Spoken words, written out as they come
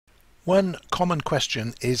One common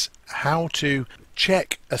question is how to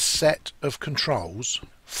check a set of controls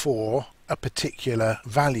for a particular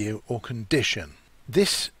value or condition.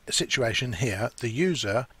 This situation here, the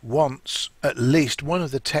user wants at least one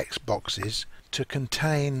of the text boxes to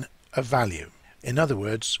contain a value. In other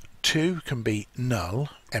words, 2 can be null,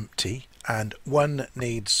 empty, and 1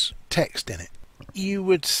 needs text in it. You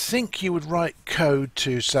would think you would write code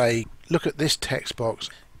to say, look at this text box,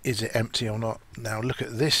 is it empty or not? Now look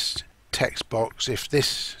at this text box, if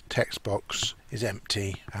this text box is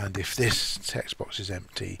empty and if this text box is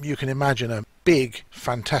empty. You can imagine a big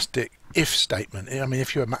fantastic if statement. I mean,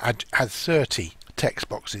 if you had 30 text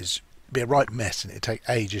boxes, it'd be a right mess and it'd take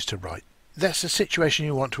ages to write. That's a situation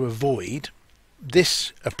you want to avoid.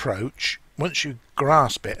 This approach, once you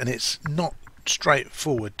grasp it, and it's not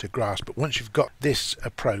straightforward to grasp, but once you've got this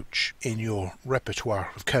approach in your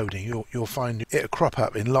repertoire of coding, you'll find it'll crop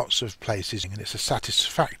up in lots of places, and it's a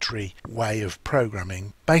satisfactory way of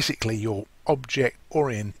programming. Basically, you're object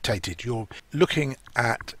orientated. You're looking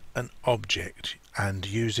at an object and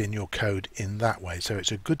using your code in that way. So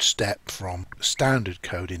it's a good step from standard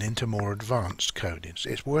coding into more advanced coding.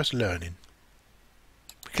 So it's worth learning.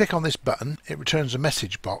 If we click on this button, it returns a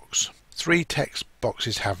message box. 3 text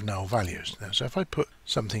boxes have null values. Now, so if I put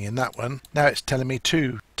something in that one, now it's telling me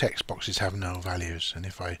 2 text boxes have null values. And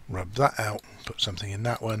if I rub that out, put something in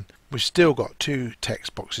that one, we've still got 2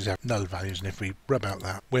 text boxes have null values. And if we rub out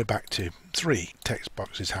that, we're back to 3 text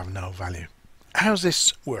boxes have null value. How's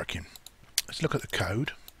this working? Let's look at the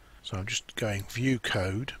code. So I'm just going view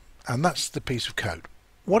code, and that's the piece of code.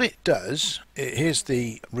 What it does, here's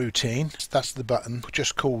the routine, that's the button,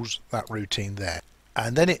 just calls that routine there.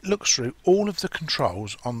 And then it looks through all of the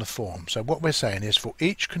controls on the form. So what we're saying is for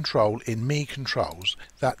each control in me controls,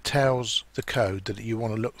 that tells the code that you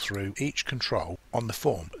want to look through each control on the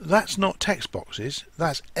form. That's not text boxes,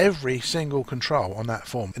 that's every single control on that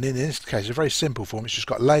form. And in this case, a very simple form, it's just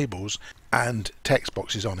got labels and text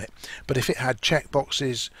boxes on it. But if it had check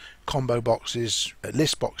boxes, combo boxes,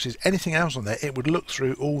 list boxes, anything else on there, it would look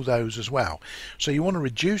through all those as well. So you want to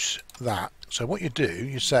reduce that. So what you do,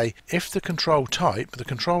 you say, if the control type, the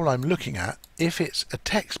control I'm looking at, if it's a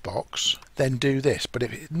text box, then do this. But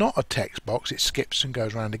if it's not a text box, it skips and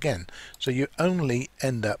goes around again. So you only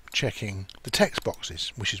end up checking the text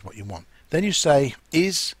boxes, which is what you want. Then you say,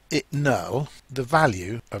 is it null, the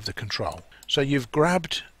value of the control? So you've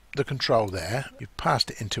grabbed the control there, you've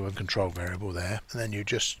passed it into a control variable there, and then you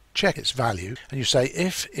just check its value, and you say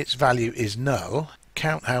if its value is null,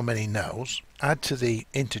 count how many nulls, add to the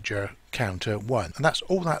integer counter 1, and that's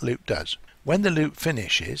all that loop does. When the loop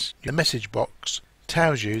finishes, the message box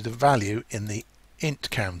tells you the value in the int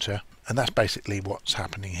counter, and that's basically what's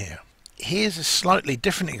happening here. Here's a slightly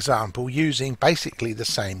different example using basically the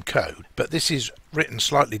same code, but this is written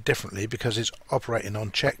slightly differently because it's operating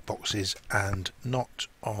on checkboxes and not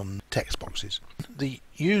on text boxes. The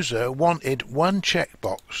user wanted one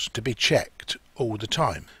checkbox to be checked all the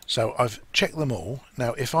time, so I've checked them all.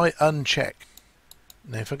 Now if I uncheck,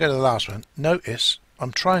 now if I go to the last one, notice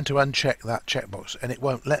I'm trying to uncheck that checkbox and it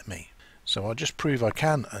won't let me. So I'll just prove I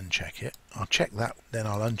can uncheck it. I'll check that, then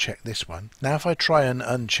I'll uncheck this one. Now if I try and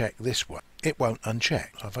uncheck this one, it won't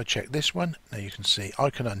uncheck. So if I check this one, now you can see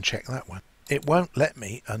I can uncheck that one. It won't let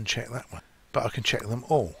me uncheck that one, but I can check them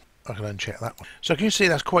all. I can uncheck that one. So can you see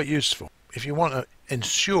that's quite useful? If you want to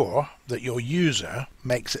ensure that your user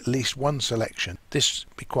makes at least one selection, this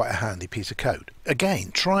would be quite a handy piece of code.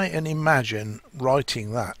 Again, try and imagine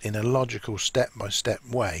writing that in a logical step-by-step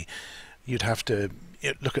way. You'd have to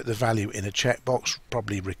look at the value in a checkbox,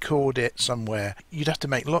 probably record it somewhere. You'd have to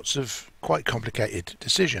make lots of quite complicated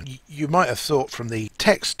decisions. You might have thought from the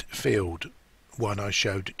text field one I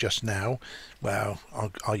showed just now, well,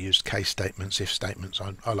 I use case statements, if statements,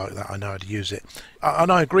 I like that, I know how to use it.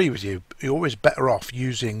 And I agree with you, you're always better off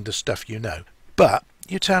using the stuff you know. But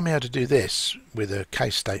you tell me how to do this with a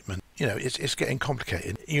case statement, you know, it's getting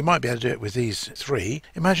complicated. You might be able to do it with these 3,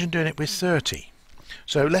 imagine doing it with 30.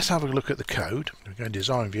 So let's have a look at the code. We're going to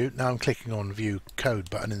design view. Now I'm clicking on view code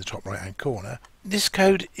button in the top right hand corner. This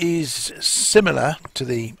code is similar to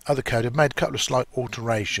the other code. I've made a couple of slight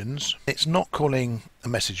alterations. It's not calling a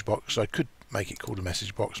message box. I could make it called a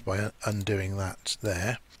message box by undoing that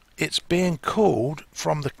there. It's being called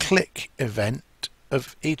from the click event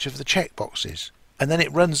of each of the checkboxes. And then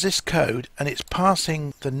it runs this code and it's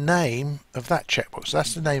passing the name of that checkbox.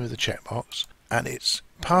 That's the name of the checkbox. And it's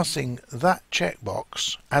passing that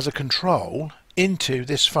checkbox as a control into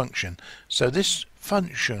this function. So this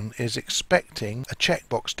function is expecting a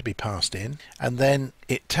checkbox to be passed in, and then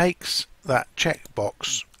it takes that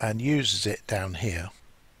checkbox and uses it down here.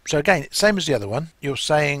 So again, same as the other one, you're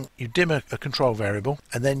saying you dim a control variable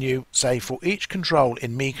and then you say for each control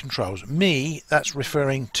in me controls, me, that's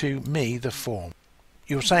referring to me, the form.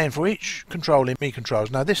 You're saying for each control in me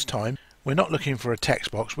controls, now this time we're not looking for a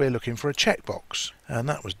text box, we're looking for a checkbox. And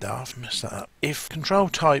that was daft, messed that up. If control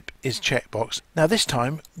type is checkbox, now this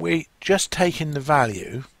time we're just taking the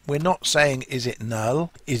value. We're not saying is it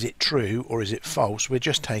null, is it true, or is it false. We're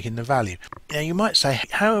just taking the value. Now you might say,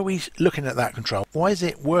 how are we looking at that control? Why is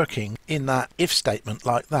it working in that if statement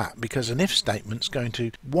like that? Because an if statement's going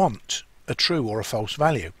to want a true or a false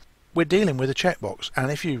value. We're dealing with a checkbox,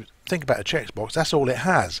 and if you think about a checkbox, that's all it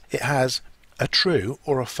has. It has a true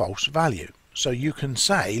or a false value. So you can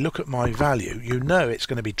say, look at my value, you know it's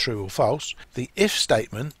going to be true or false. The if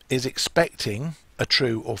statement is expecting a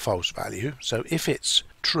true or false value, so if it's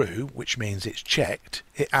true, which means it's checked,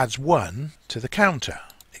 it adds 1 to the counter.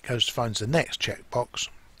 It goes to find the next checkbox,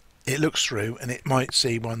 it looks through and it might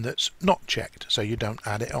see one that's not checked, so you don't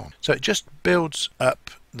add it on. So it just builds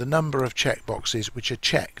up the number of checkboxes which are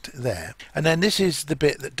checked there. And then this is the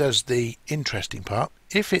bit that does the interesting part.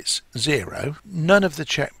 If it's 0, none of the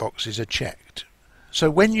checkboxes are checked.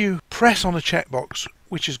 So when you press on a checkbox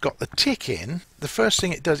which has got the tick in, the first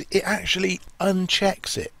thing it does, it actually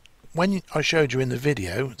unchecks it. When I showed you in the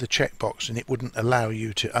video the checkbox and it wouldn't allow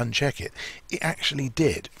you to uncheck it, it actually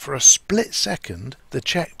did. For a split second the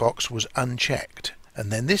checkbox was unchecked.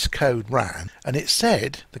 And then this code ran and it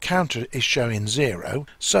said the counter is showing 0,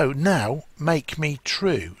 so now make me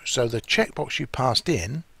true. So the checkbox you passed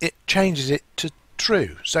in, it changes it to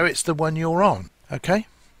true, so it's the one you're on. Okay,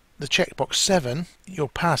 the checkbox 7, you're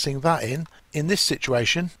passing that in this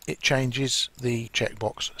situation it changes the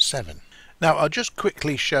checkbox 7. Now I'll just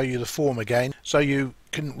quickly show you the form again so you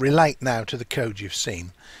can relate now to the code you've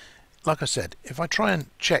seen. Like I said, if I try and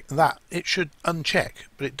check that, it should uncheck,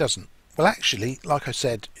 but it doesn't. Well actually, like I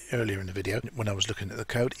said earlier in the video when I was looking at the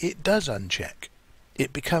code, it does uncheck.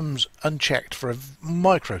 It becomes unchecked for a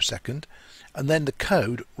microsecond and then the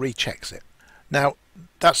code rechecks it. Now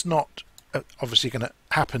that's not obviously going to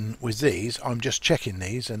happen with these. I'm just checking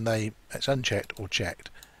these and it's unchecked or checked,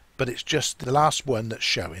 but it's just the last one that's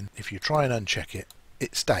showing. If you try and uncheck it,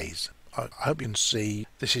 it stays. I hope you can see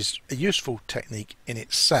this is a useful technique in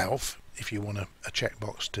itself if you want a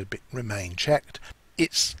checkbox to remain checked.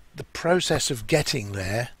 It's the process of getting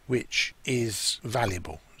there which is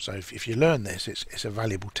valuable. So if you learn this, it's a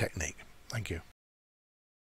valuable technique. Thank you.